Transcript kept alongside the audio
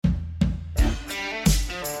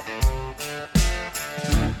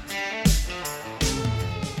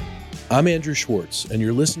I'm Andrew Schwartz, and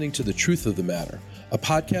you're listening to The Truth of the Matter, a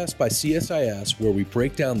podcast by CSIS where we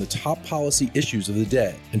break down the top policy issues of the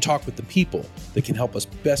day and talk with the people that can help us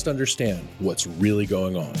best understand what's really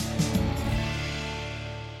going on.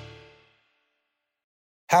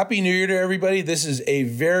 Happy New Year to everybody. This is a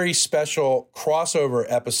very special crossover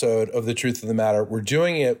episode of The Truth of the Matter. We're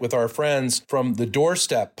doing it with our friends from the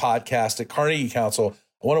Doorstep podcast at Carnegie Council.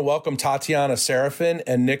 I want to welcome Tatiana, Serafin,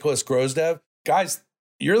 and Nikolas Gvosdev. Guys,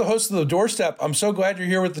 you're the host of the Doorstep. I'm so glad you're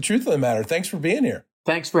here with The Truth of the Matter. Thanks for being here.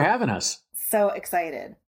 Thanks for having us. So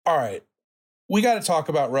excited. All right. We got to talk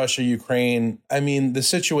about Russia, Ukraine. I mean, the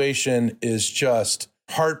situation is just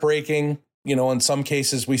heartbreaking. You know, in some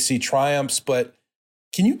cases we see triumphs, but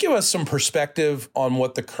can you give us some perspective on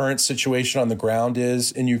what the current situation on the ground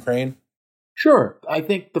is in Ukraine? Sure. I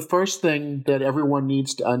think the first thing that everyone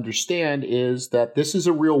needs to understand is that this is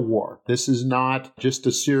a real war. This is not just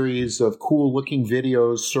a series of cool-looking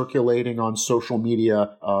videos circulating on social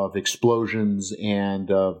media of explosions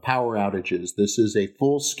and of power outages. This is a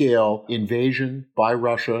full-scale invasion by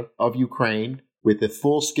Russia of Ukraine with a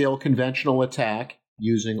full-scale conventional attack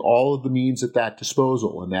using all of the means at that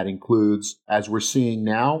disposal. And that includes, as we're seeing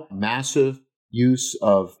now, massive use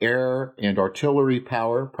of air and artillery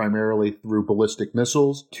power, primarily through ballistic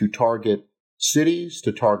missiles, to target cities, to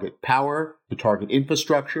target power, to target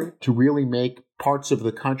infrastructure, to really make parts of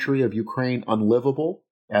the country of Ukraine unlivable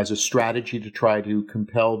as a strategy to try to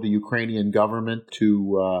compel the Ukrainian government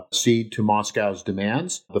to cede to Moscow's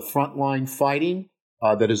demands. The frontline fighting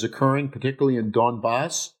that is occurring, particularly in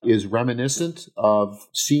Donbass, is reminiscent of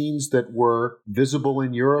scenes that were visible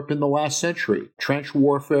in Europe in the last century. Trench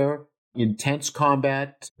warfare, intense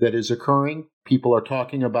combat that is occurring. People are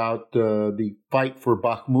talking about the fight for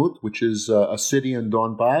Bakhmut, which is a city in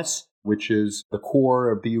Donbass, which is the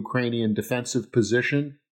core of the Ukrainian defensive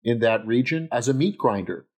position in that region, as a meat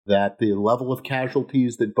grinder. That the level of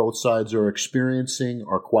casualties that both sides are experiencing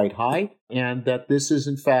are quite high, and that this is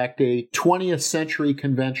in fact a 20th century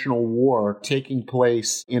conventional war taking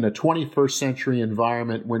place in a 21st century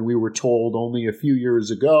environment when we were told only a few years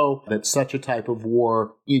ago that such a type of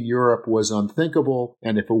war in Europe was unthinkable,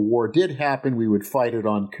 and if a war did happen, we would fight it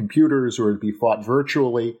on computers or it'd be fought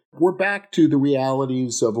virtually. We're back to the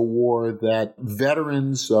realities of a war that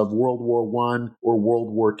veterans of World War I or World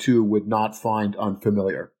War II would not find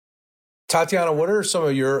unfamiliar. Tatiana, what are some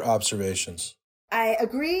of your observations? I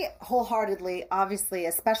agree wholeheartedly, obviously,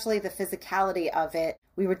 especially the physicality of it.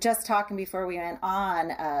 We were just talking before we went on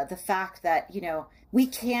the fact that, we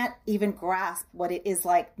can't even grasp what it is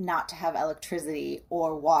like not to have electricity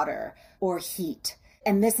or water or heat.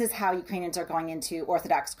 And this is how Ukrainians are going into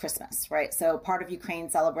Orthodox Christmas, right? So part of Ukraine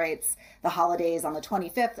celebrates the holidays on the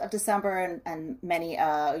 25th of December, and many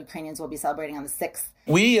Ukrainians will be celebrating on the 6th.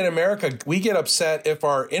 We in America, we get upset if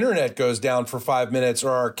our internet goes down for 5 minutes or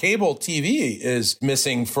our cable TV is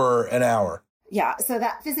missing for an hour. Yeah, so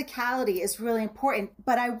that physicality is really important.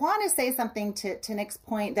 But I want to say something to Nick's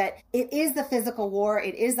point that it is the physical war,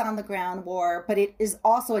 it is on the ground war, but it is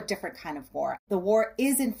also a different kind of war. The war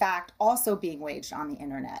is, in fact, also being waged on the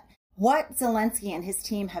internet. What Zelensky and his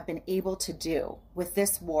team have been able to do with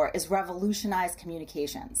this war is revolutionize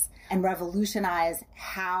communications and revolutionize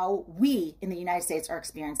how we in the United States are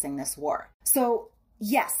experiencing this war. So,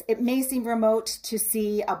 yes, it may seem remote to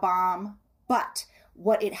see a bomb, but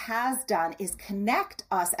what it has done is connect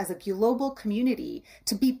us as a global community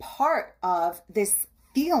to be part of this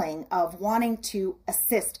feeling of wanting to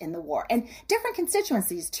assist in the war, and different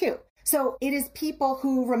constituencies too. So it is people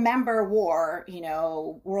who remember war,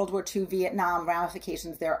 World War II, Vietnam,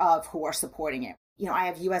 ramifications thereof, who are supporting it. I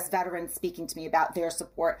have U.S. veterans speaking to me about their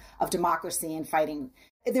support of democracy and fighting.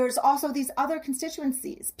 There's also these other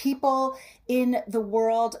constituencies, people in the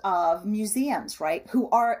world of museums, right, who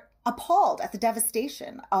are appalled at the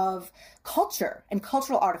devastation of culture and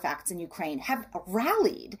cultural artifacts in Ukraine, have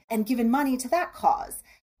rallied and given money to that cause.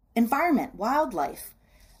 Environment, wildlife.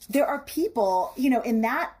 There are people, in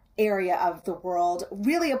that area of the world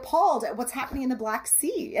really appalled at what's happening in the Black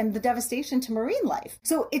Sea and the devastation to marine life.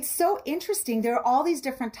 So it's so interesting. There are all these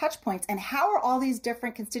different touch points, and how are all these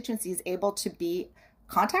different constituencies able to be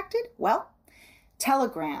contacted? Well,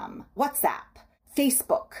 Telegram, WhatsApp,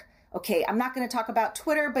 Facebook. Okay, I'm not going to talk about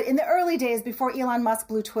Twitter, but in the early days before Elon Musk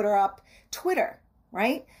blew Twitter up, Twitter,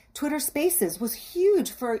 right? Twitter Spaces was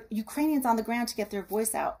huge for Ukrainians on the ground to get their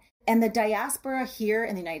voice out. And the diaspora here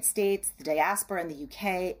in the United States, the diaspora in the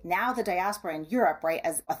UK, now the diaspora in Europe, right,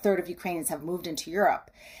 as a third of Ukrainians have moved into Europe,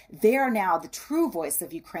 they are now the true voice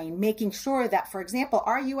of Ukraine, making sure that, for example,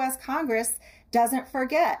 our US Congress doesn't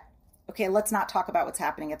forget okay, let's not talk about what's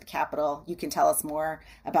happening at the Capitol. You can tell us more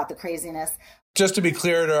about the craziness. Just to be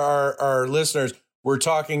clear to our listeners, we're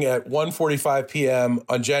talking at 1:45 p.m.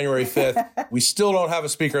 on January 5th. We still don't have a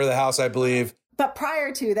Speaker of the House, I believe. But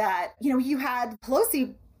prior to that, you had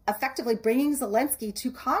Pelosi effectively bringing Zelensky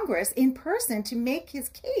to Congress in person to make his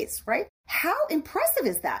case, right? How impressive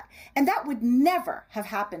is that? And that would never have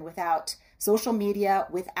happened without social media,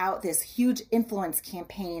 without this huge influence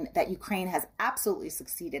campaign that Ukraine has absolutely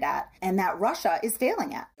succeeded at and that Russia is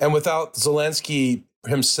failing at. And without Zelensky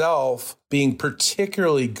himself being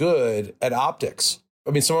particularly good at optics.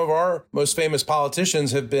 I mean, some of our most famous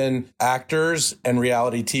politicians have been actors and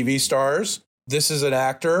reality TV stars. This is an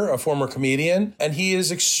actor, a former comedian, and he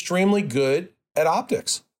is extremely good at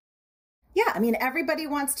optics. Yeah, I mean, everybody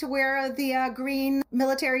wants to wear the green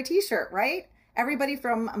military T-shirt, right? Everybody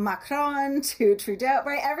from Macron to Trudeau,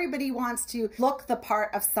 right? Everybody wants to look the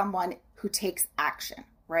part of someone who takes action,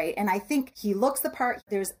 right? And I think he looks the part.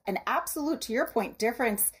 There's an absolute, to your point,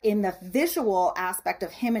 difference in the visual aspect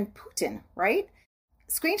of him and Putin, right?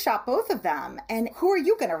 Screenshot both of them. And who are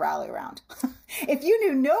you going to rally around? If you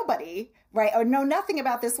knew nobody, right, or know nothing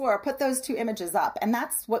about this war, put those two images up. And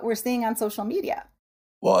that's what we're seeing on social media.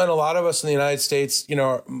 Well, and a lot of us in the United States,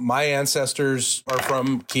 my ancestors are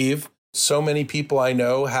from Kyiv. So many people I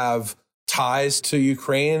know have ties to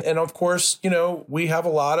Ukraine. And of course, we have a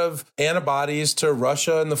lot of antibodies to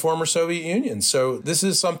Russia and the former Soviet Union. So this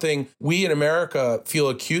is something we in America feel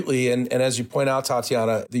acutely. And as you point out,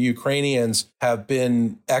 Tatiana, the Ukrainians have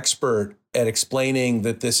been expert at explaining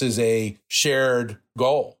that this is a shared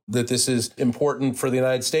goal, that this is important for the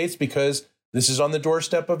United States because this is on the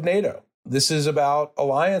doorstep of NATO. This is about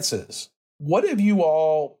alliances. What have you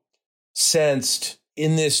all sensed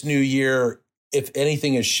in this new year, if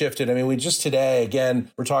anything has shifted? I mean, we just today, again,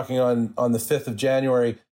 we're talking on the 5th of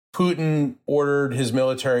January, Putin ordered his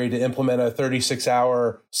military to implement a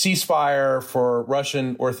 36-hour ceasefire for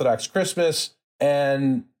Russian Orthodox Christmas.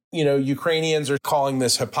 And, Ukrainians are calling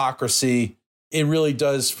this hypocrisy. It really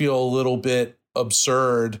does feel a little bit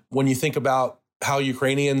absurd when you think about how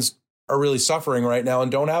Ukrainians are really suffering right now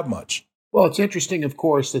and don't have much. Well, it's interesting, of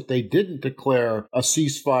course, that they didn't declare a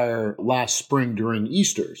ceasefire last spring during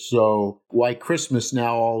Easter. So why Christmas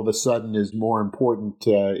now all of a sudden is more important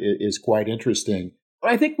is quite interesting. But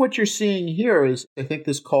I think what you're seeing here is, I think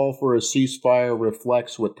this call for a ceasefire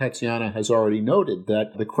reflects what Tatiana has already noted,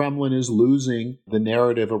 that the Kremlin is losing the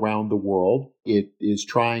narrative around the world. It is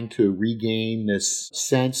trying to regain this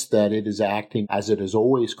sense that it is acting as it has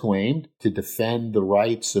always claimed, to defend the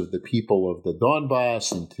rights of the people of the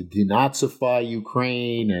Donbass and to denazify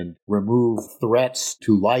Ukraine and remove threats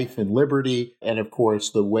to life and liberty. And of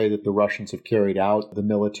course, the way that the Russians have carried out the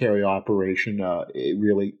military operation, it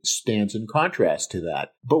really stands in contrast to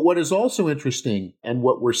that. But what is also interesting, and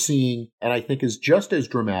what we're seeing, and I think is just as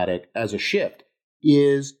dramatic as a shift,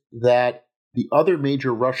 is that the other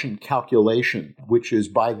major Russian calculation, which is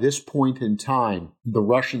by this point in time, the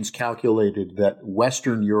Russians calculated that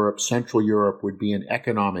Western Europe, Central Europe would be in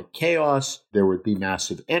economic chaos. There would be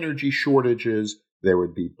massive energy shortages. There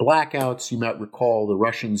would be blackouts. You might recall the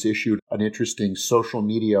Russians issued an interesting social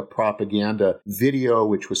media propaganda video,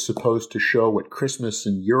 which was supposed to show what Christmas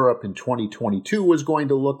in Europe in 2022 was going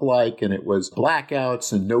to look like. And it was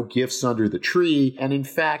blackouts and no gifts under the tree. And in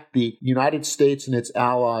fact, the United States and its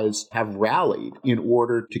allies have rallied in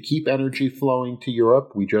order to keep energy flowing to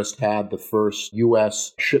Europe. We just had the first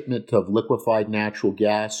U.S. shipment of liquefied natural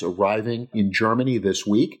gas arriving in Germany this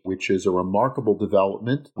week, which is a remarkable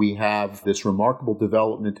development. We have this remarkable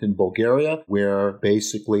development in Bulgaria, where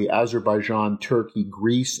basically Azerbaijan, Turkey,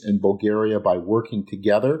 Greece, and Bulgaria, by working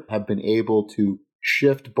together, have been able to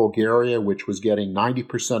shift Bulgaria, which was getting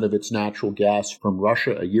 90% of its natural gas from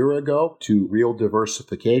Russia a year ago, to real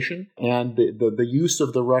diversification. And the use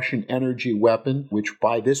of the Russian energy weapon, which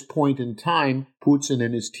by this point in time, Putin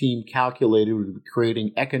and his team calculated would be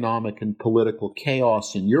creating economic and political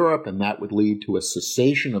chaos in Europe, and that would lead to a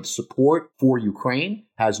cessation of support for Ukraine,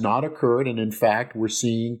 has not occurred. And in fact, we're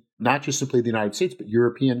seeing not just simply the United States, but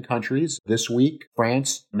European countries this week,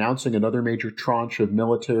 France announcing another major tranche of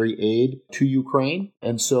military aid to Ukraine.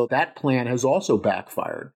 And so that plan has also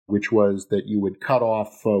backfired, which was that you would cut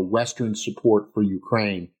off Western support for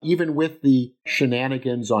Ukraine. Even with the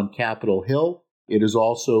shenanigans on Capitol Hill, it is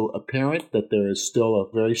also apparent that there is still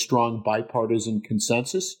a very strong bipartisan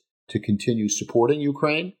consensus to continue supporting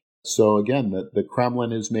Ukraine. So again, the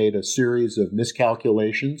Kremlin has made a series of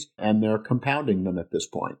miscalculations, and they're compounding them at this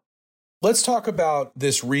point. Let's talk about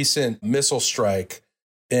this recent missile strike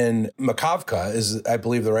in Makovka, is I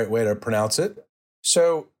believe the right way to pronounce it.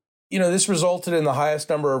 So This resulted in the highest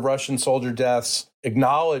number of Russian soldier deaths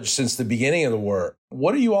acknowledged since the beginning of the war.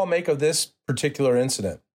 What do you all make of this particular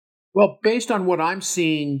incident? Well, based on what I'm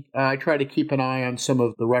seeing, I try to keep an eye on some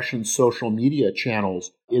of the Russian social media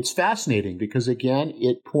channels. It's fascinating because, again,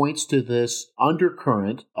 it points to this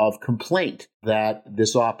undercurrent of complaint that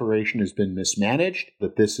this operation has been mismanaged,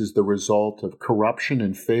 that this is the result of corruption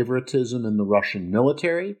and favoritism in the Russian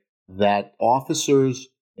military, that officers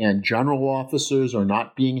and general officers are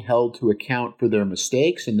not being held to account for their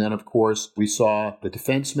mistakes. And then, of course, we saw the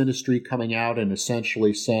defense ministry coming out and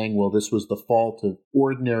essentially saying, well, this was the fault of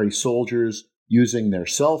ordinary soldiers using their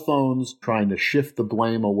cell phones, trying to shift the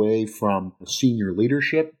blame away from the senior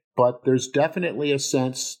leadership. But there's definitely a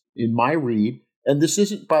sense in my read, and this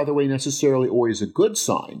isn't, by the way, necessarily always a good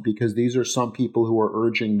sign, because these are some people who are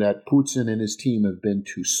urging that Putin and his team have been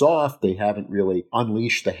too soft. They haven't really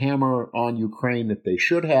unleashed the hammer on Ukraine that they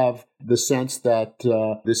should have. The sense that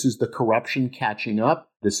this is the corruption catching up.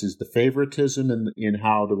 This is the favoritism in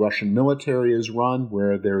how the Russian military is run,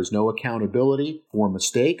 where there is no accountability for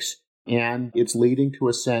mistakes. And it's leading to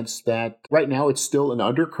a sense that right now it's still an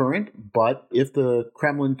undercurrent, but if the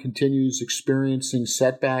Kremlin continues experiencing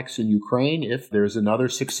setbacks in Ukraine, if there's another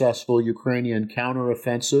successful Ukrainian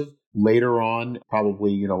counteroffensive later on,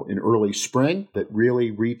 probably, in early spring, that really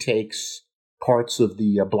retakes parts of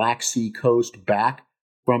the Black Sea coast back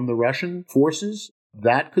from the Russian forces,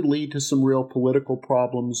 that could lead to some real political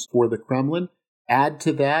problems for the Kremlin. Add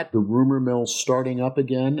to that the rumor mill starting up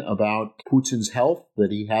again about Putin's health,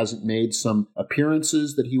 that he hasn't made some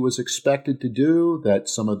appearances that he was expected to do, that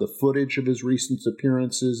some of the footage of his recent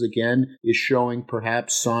appearances, again, is showing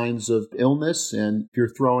perhaps signs of illness. And if you're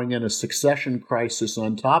throwing in a succession crisis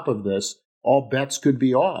on top of this, all bets could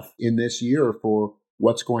be off in this year for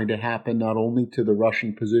what's going to happen not only to the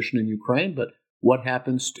Russian position in Ukraine, but what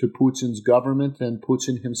happens to Putin's government and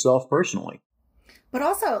Putin himself personally. But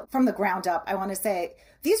also from the ground up, I want to say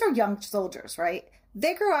these are young soldiers, right?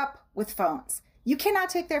 They grew up with phones. You cannot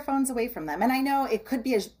take their phones away from them. And I know it could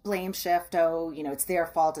be a blame shift. Oh, it's their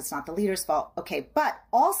fault. It's not the leader's fault. Okay. But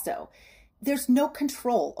also there's no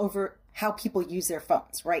control over how people use their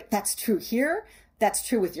phones, right? That's true here. That's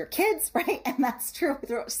true with your kids, right? And that's true with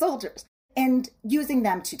your soldiers. And using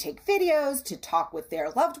them to take videos, to talk with their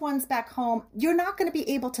loved ones back home, you're not going to be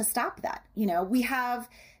able to stop that. We have,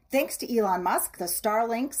 thanks to Elon Musk, the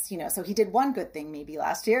Starlinks, so he did one good thing maybe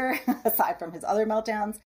last year, aside from his other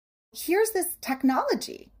meltdowns. Here's this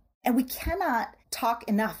technology, and we cannot talk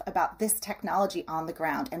enough about this technology on the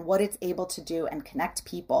ground and what it's able to do and connect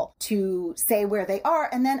people to say where they are,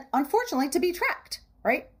 and then, unfortunately, to be tracked,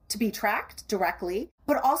 right? To be tracked directly,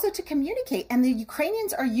 but also to communicate. And the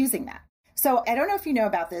Ukrainians are using that. So I don't know if you know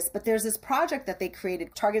about this, but there's this project that they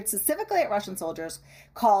created targeted specifically at Russian soldiers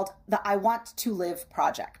called the I Want to Live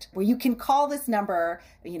project, where you can call this number,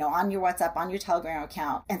 on your WhatsApp, on your Telegram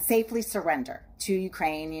account, and safely surrender to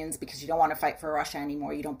Ukrainians because you don't want to fight for Russia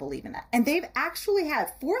anymore. You don't believe in that. And they've actually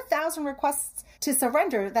had 4,000 requests to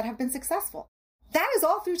surrender that have been successful. That is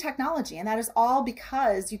all through technology. And that is all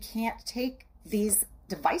because you can't take these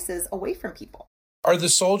devices away from people. Are the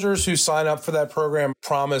soldiers who sign up for that program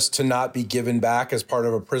promised to not be given back as part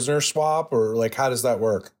of a prisoner swap, or how does that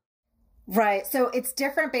work? Right. So it's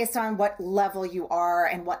different based on what level you are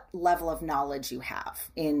and what level of knowledge you have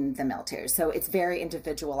in the military. So it's very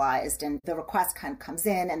individualized, and the request kind of comes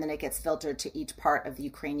in and then it gets filtered to each part of the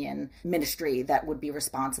Ukrainian ministry that would be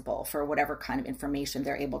responsible for whatever kind of information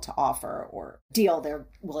they're able to offer or deal they're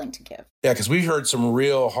willing to give. Yeah, because we've heard some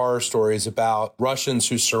real horror stories about Russians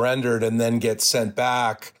who surrendered and then get sent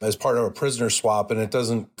back as part of a prisoner swap, and it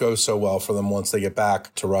doesn't go so well for them once they get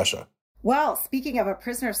back to Russia. Well, speaking of a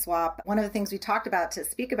prisoner swap, one of the things we talked about to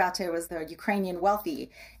speak about today was the Ukrainian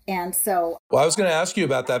wealthy. And so... Well, I was going to ask you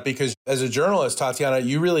about that because as a journalist, Tatiana,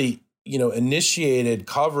 you really, initiated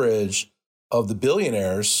coverage of the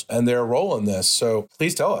billionaires and their role in this. So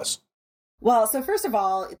please tell us. Well, so first of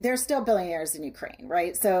all, they're still billionaires in Ukraine,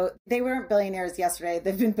 right? So they weren't billionaires yesterday.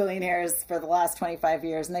 They've been billionaires for the last 25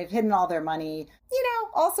 years, and they've hidden all their money,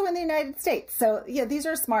 also in the United States. So, these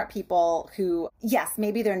are smart people who, yes,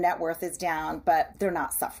 maybe their net worth is down, but they're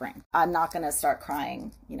not suffering. I'm not going to start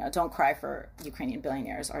crying. Don't cry for Ukrainian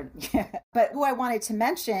billionaires. But who I wanted to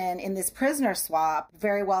mention in this prisoner swap,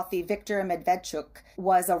 very wealthy Viktor Medvedchuk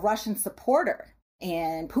was a Russian supporter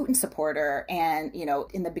and Putin supporter. And,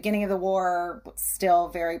 in the beginning of the war, still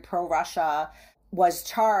very pro-Russia, was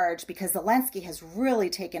charged because Zelensky has really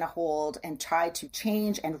taken a hold and tried to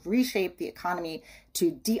change and reshape the economy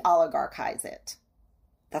to de-oligarchize it.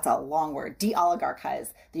 that's a long word,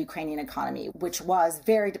 de-oligarchize the Ukrainian economy, which was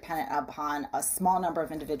very dependent upon a small number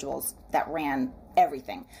of individuals that ran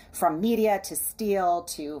everything, from media to steel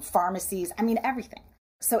to pharmacies, everything.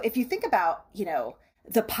 So if you think about,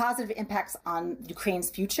 the positive impacts on Ukraine's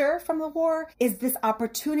future from the war is this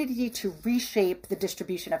opportunity to reshape the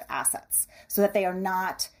distribution of assets so that they are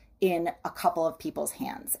not in a couple of people's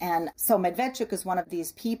hands. And so Medvedchuk is one of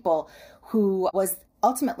these people who was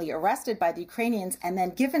ultimately arrested by the Ukrainians and then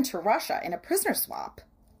given to Russia in a prisoner swap.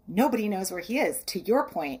 Nobody knows where he is, to your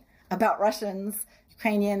point about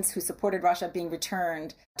Ukrainians who supported Russia being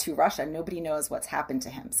returned to Russia. Nobody knows what's happened to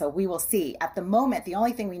him. So we will see. At the moment, the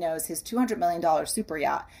only thing we know is his $200 million super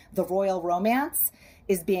yacht, the Royal Romance,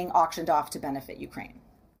 is being auctioned off to benefit Ukraine.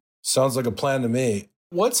 Sounds like a plan to me.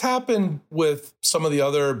 What's happened with some of the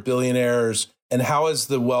other billionaires, and how has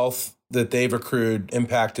the wealth that they've accrued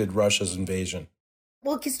impacted Russia's invasion?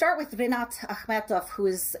 Well, we can start with Rinat Akhmetov, who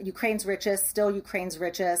is Ukraine's richest, still Ukraine's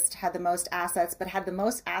richest, had the most assets, but had the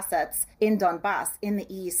most assets in Donbass, in the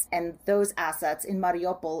east, and those assets in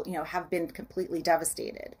Mariupol, have been completely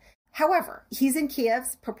devastated. However, he's in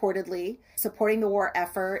Kiev, purportedly, supporting the war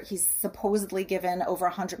effort. He's supposedly given over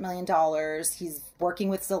 $100 million. He's working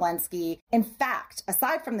with Zelensky. In fact,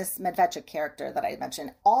 aside from this Medvedchuk character that I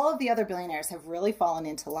mentioned, all of the other billionaires have really fallen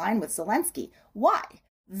into line with Zelensky. Why?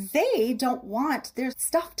 They don't want their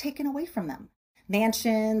stuff taken away from them.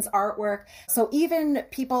 Mansions, artwork. So even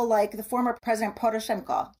people like the former President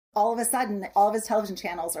Poroshenko, all of a sudden, all of his television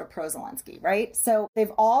channels are pro-Zelensky, right? So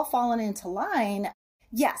they've all fallen into line.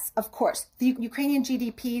 Yes, of course, the Ukrainian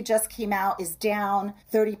GDP just came out, is down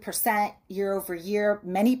 30% year over year.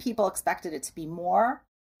 Many people expected it to be more.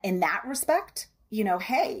 In that respect,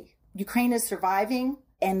 hey, Ukraine is surviving.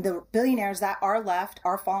 And the billionaires that are left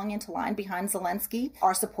are falling into line behind Zelensky,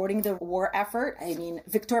 are supporting the war effort.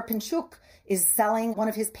 Viktor Pinchuk is selling one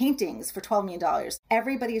of his paintings for $12 million.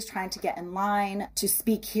 Everybody is trying to get in line to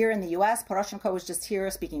speak here in the U.S. Poroshenko was just here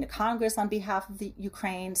speaking to Congress on behalf of the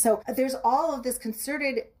Ukraine. So there's all of this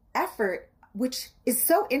concerted effort, which is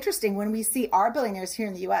so interesting when we see our billionaires here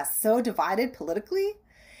in the U.S. so divided politically.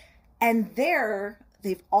 And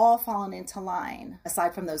they've all fallen into line,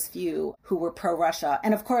 aside from those few who were pro-Russia.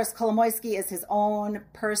 And of course, Kolomoisky is his own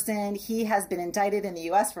person. He has been indicted in the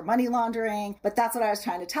U.S. for money laundering. But that's what I was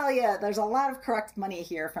trying to tell you. There's a lot of corrupt money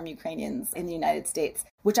here from Ukrainians in the United States,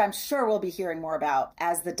 which I'm sure we'll be hearing more about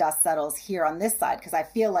as the dust settles here on this side, because I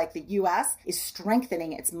feel like the U.S. is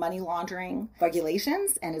strengthening its money laundering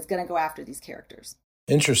regulations and is going to go after these characters.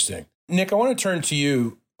 Interesting. Nick, I want to turn to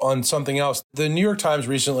you on something else. The New York Times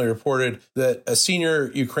recently reported that a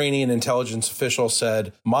senior Ukrainian intelligence official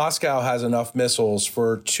said Moscow has enough missiles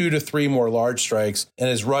for 2 to 3 more large strikes and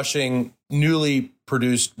is rushing newly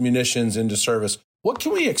produced munitions into service. What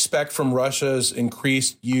can we expect from Russia's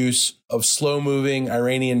increased use of slow-moving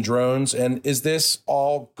Iranian drones? And is this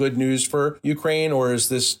all good news for Ukraine, or is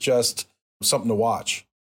this just something to watch?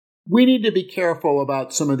 We need to be careful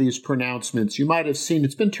about some of these pronouncements. You might have seen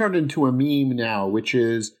it's been turned into a meme now, which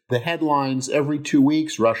is the headlines every 2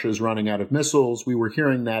 weeks, Russia's running out of missiles. We were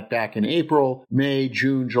hearing that back in April, May,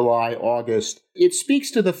 June, July, August. It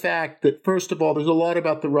speaks to the fact that, first of all, there's a lot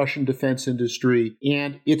about the Russian defense industry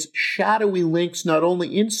and its shadowy links not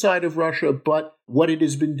only inside of Russia, but what it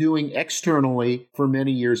has been doing externally for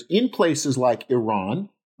many years in places like Iran,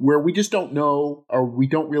 where we just don't know, or we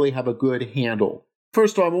don't really have a good handle.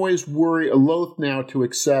 First of all, I'm always loath now to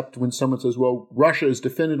accept when someone says, well, Russia has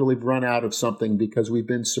definitively run out of something because we've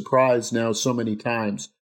been surprised now so many times.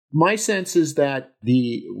 My sense is that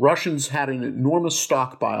the Russians had an enormous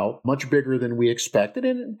stockpile, much bigger than we expected,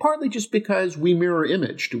 and partly just because we mirror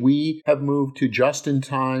imaged. We have moved to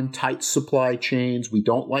just-in-time, tight supply chains. We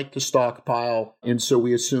don't like to stockpile, and so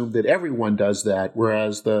we assume that everyone does that,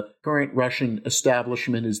 whereas the current Russian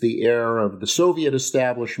establishment is the heir of the Soviet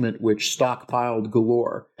establishment, which stockpiled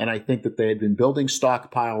galore. And I think that they had been building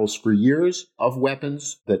stockpiles for years of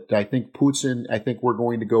weapons, that I think we're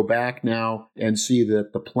going to go back now and see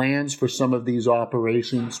that the plans for some of these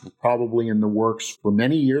operations were probably in the works for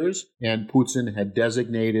many years, and Putin had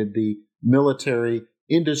designated the military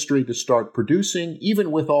industry to start producing,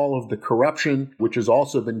 even with all of the corruption, which has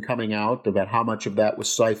also been coming out about how much of that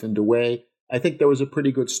was siphoned away. I think there was a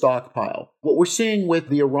pretty good stockpile. What we're seeing with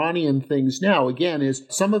the Iranian things now, again, is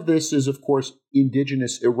some of this is, of course,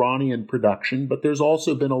 indigenous Iranian production, but there's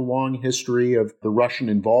also been a long history of the Russian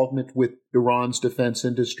involvement with Iran's defense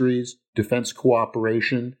industries, defense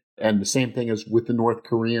cooperation. And the same thing as with the North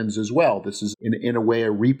Koreans as well. This is, in a way,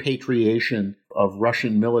 a repatriation of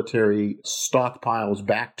Russian military stockpiles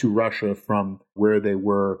back to Russia from where they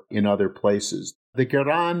were in other places. The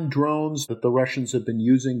Garan drones that the Russians have been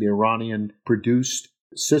using, the Iranian-produced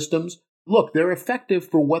systems, look, they're effective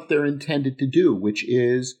for what they're intended to do, which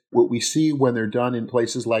is what we see when they're done in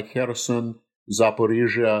places like Kherson,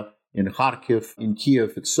 Zaporizhia, in Kharkiv, in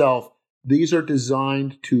Kiev itself. These are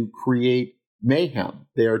designed to create mayhem.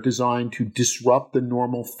 They are designed to disrupt the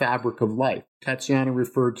normal fabric of life. Tatiana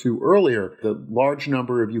referred to earlier the large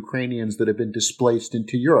number of Ukrainians that have been displaced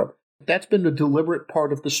into Europe. That's been a deliberate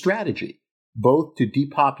part of the strategy, both to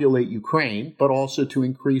depopulate Ukraine, but also to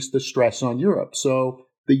increase the stress on Europe. So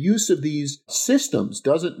the use of these systems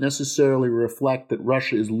doesn't necessarily reflect that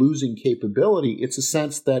Russia is losing capability. It's a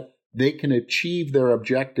sense that they can achieve their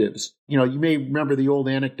objectives. You know, you may remember the old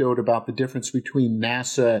anecdote about the difference between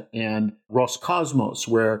NASA and Roscosmos,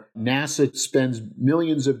 where NASA spends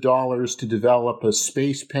millions of dollars to develop a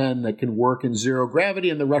space pen that can work in zero gravity,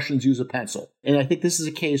 and the Russians use a pencil. And I think this is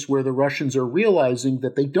a case where the Russians are realizing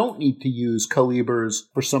that they don't need to use calibers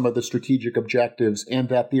for some of the strategic objectives, and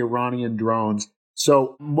that the Iranian drones.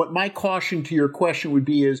 So what my caution to your question would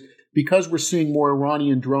be is, because we're seeing more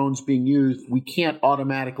Iranian drones being used, we can't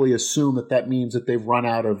automatically assume that that means that they've run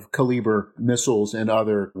out of caliber missiles and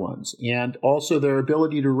other ones. And also their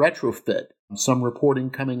ability to retrofit. Some reporting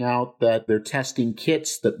coming out that they're testing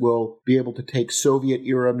kits that will be able to take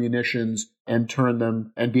Soviet-era munitions and turn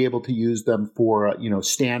them and be able to use them for,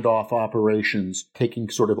 standoff operations, taking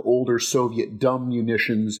sort of older Soviet dumb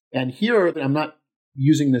munitions. And here, I'm not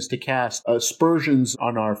using this to cast aspersions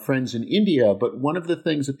on our friends in India, but one of the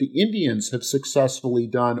things that the Indians have successfully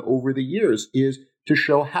done over the years is to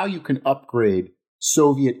show how you can upgrade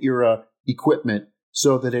Soviet-era equipment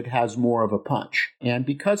so that it has more of a punch. And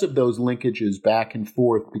because of those linkages back and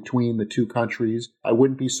forth between the two countries, I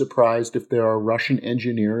wouldn't be surprised if there are Russian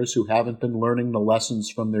engineers who haven't been learning the lessons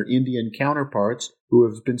from their Indian counterparts, who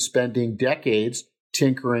have been spending decades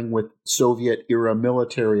tinkering with Soviet-era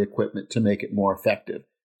military equipment to make it more effective.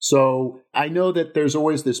 So I know that there's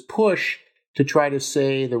always this push to try to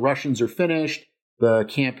say the Russians are finished, the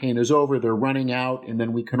campaign is over, they're running out, and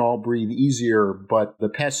then we can all breathe easier. But the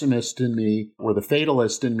pessimist in me, or the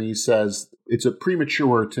fatalist in me, says it's a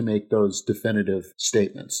premature to make those definitive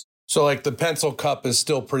statements. So like the pencil cup is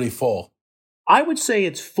still pretty full. I would say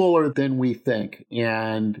it's fuller than we think.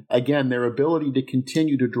 And again, their ability to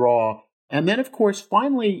continue to draw. And then, of course,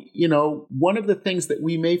 finally, one of the things that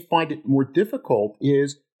we may find it more difficult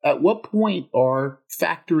is at what point are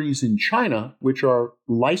factories in China, which are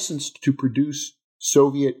licensed to produce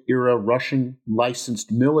Soviet-era Russian licensed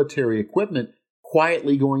military equipment,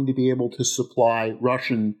 quietly going to be able to supply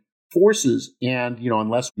Russian forces? And,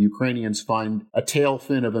 unless the Ukrainians find a tail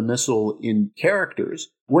fin of a missile in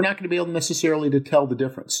characters, we're not going to be able necessarily to tell the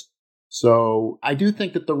difference. So I do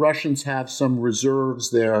think that the Russians have some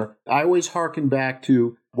reserves there. I always hearken back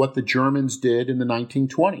to what the Germans did in the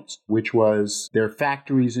 1920s, which was their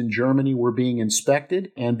factories in Germany were being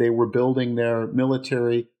inspected, and they were building their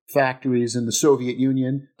military factories in the Soviet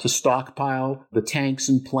Union to stockpile the tanks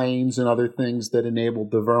and planes and other things that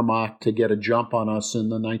enabled the Wehrmacht to get a jump on us in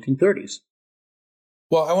the 1930s.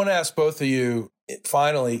 Well, I want to ask both of you,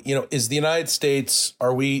 finally, is the United States,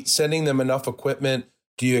 are we sending them enough equipment?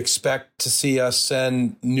 Do you expect to see us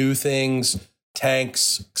send new things,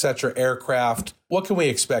 tanks, et cetera, aircraft? What can we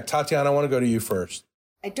expect? Tatiana, I want to go to you first.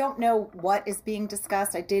 I don't know what is being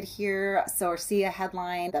discussed. I did hear, or see a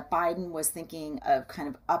headline that Biden was thinking of kind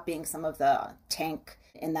of upping some of the tank,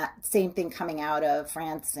 and that same thing coming out of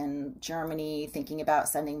France and Germany, thinking about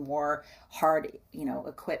sending more hard,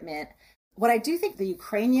 equipment. What I do think the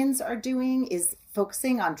Ukrainians are doing is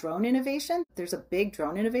focusing on drone innovation. There's a big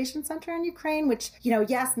drone innovation center in Ukraine, which,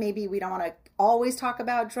 yes, maybe we don't want to always talk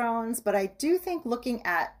about drones, but I do think looking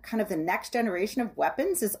at kind of the next generation of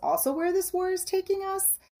weapons is also where this war is taking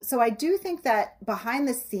us. So I do think that behind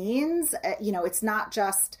the scenes, it's not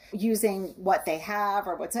just using what they have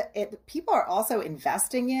or people are also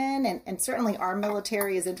investing in, and certainly our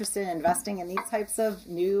military is interested in investing in these types of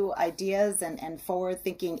new ideas and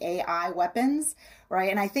forward-thinking AI weapons, right?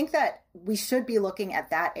 And I think that we should be looking at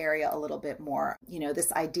that area a little bit more.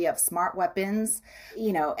 This idea of smart weapons,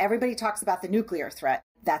 everybody talks about the nuclear threat.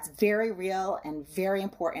 That's very real and very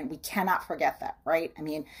important. We cannot forget that, right? I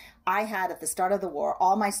mean, I had at the start of the war,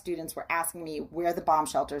 all my students were asking me where the bomb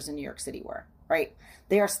shelters in New York City were, right?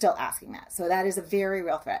 They are still asking that. So that is a very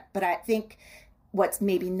real threat. But I think what's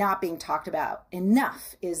maybe not being talked about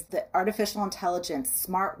enough is the artificial intelligence,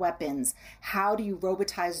 smart weapons. How do you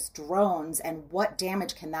robotize drones, and what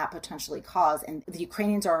damage can that potentially cause? And the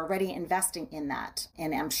Ukrainians are already investing in that.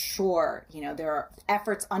 And I'm sure, there are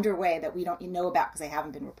efforts underway that we don't know about because they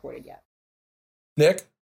haven't been reported yet. Nick?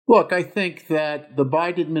 Look, I think that the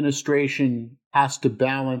Biden administration has to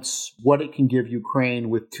balance what it can give Ukraine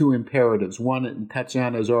with two imperatives. One, and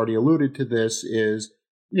Tatiana has already alluded to this, is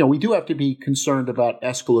we do have to be concerned about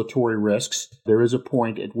escalatory risks. There is a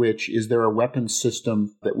point at which, is there a weapons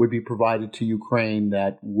system that would be provided to Ukraine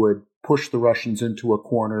that would push the Russians into a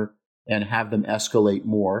corner and have them escalate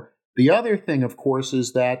more? The other thing, of course,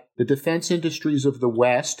 is that the defense industries of the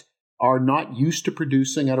West are not used to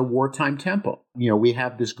producing at a wartime tempo. We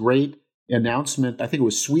have this great announcement, I think it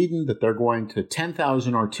was Sweden, that they're going to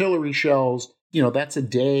 10,000 artillery shells. That's a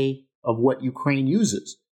day of what Ukraine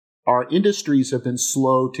uses. Our industries have been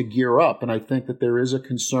slow to gear up, and I think that there is a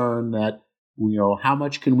concern that, how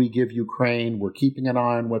much can we give Ukraine? We're keeping an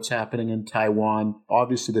eye on what's happening in Taiwan.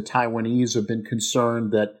 Obviously, the Taiwanese have been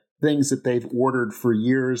concerned that things that they've ordered for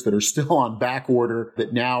years that are still on back order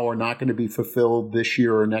that now are not going to be fulfilled this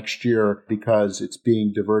year or next year because it's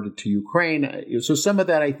being diverted to Ukraine. So some of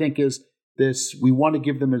that, I think, is this: we want to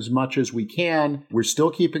give them as much as we can. We're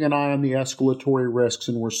still keeping an eye on the escalatory risks,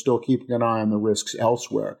 and we're still keeping an eye on the risks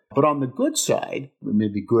elsewhere. But on the good side,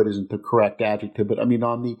 maybe good isn't the correct adjective, but on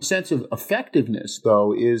the sense of effectiveness,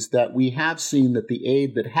 though, is that we have seen that the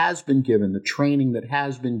aid that has been given, the training that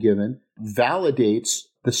has been given, validates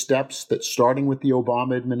the steps that, starting with the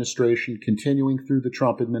Obama administration, continuing through the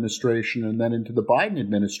Trump administration, and then into the Biden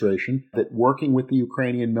administration, that working with the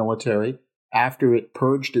Ukrainian military after it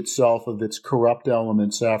purged itself of its corrupt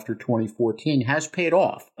elements after 2014 has paid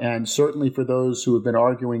off. And certainly for those who have been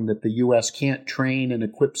arguing that the U.S. can't train and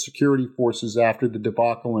equip security forces after the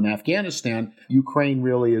debacle in Afghanistan, Ukraine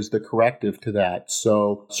really is the corrective to that.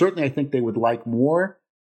 So certainly I think they would like more.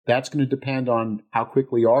 That's going to depend on how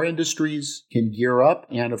quickly our industries can gear up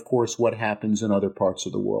and, of course, what happens in other parts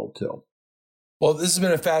of the world, too. Well, this has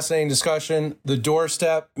been a fascinating discussion. The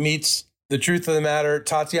Doorstep meets the truth of the matter.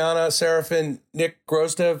 Tatiana, Serafin, Nick,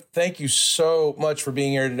 Gvosdev, thank you so much for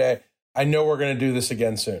being here today. I know we're going to do this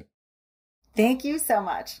again soon. Thank you so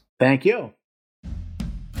much. Thank you.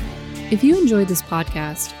 If you enjoyed this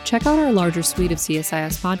podcast, check out our larger suite of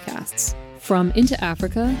CSIS podcasts. From Into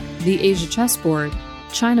Africa, The Asia Chessboard,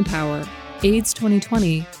 China Power, AIDS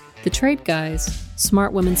 2020, The Trade Guys,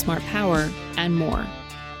 Smart Women, Smart Power, and more.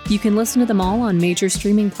 You can listen to them all on major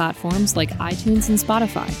streaming platforms like iTunes and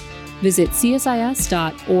Spotify. Visit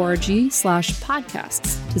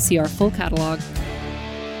csis.org/podcasts to see our full catalog.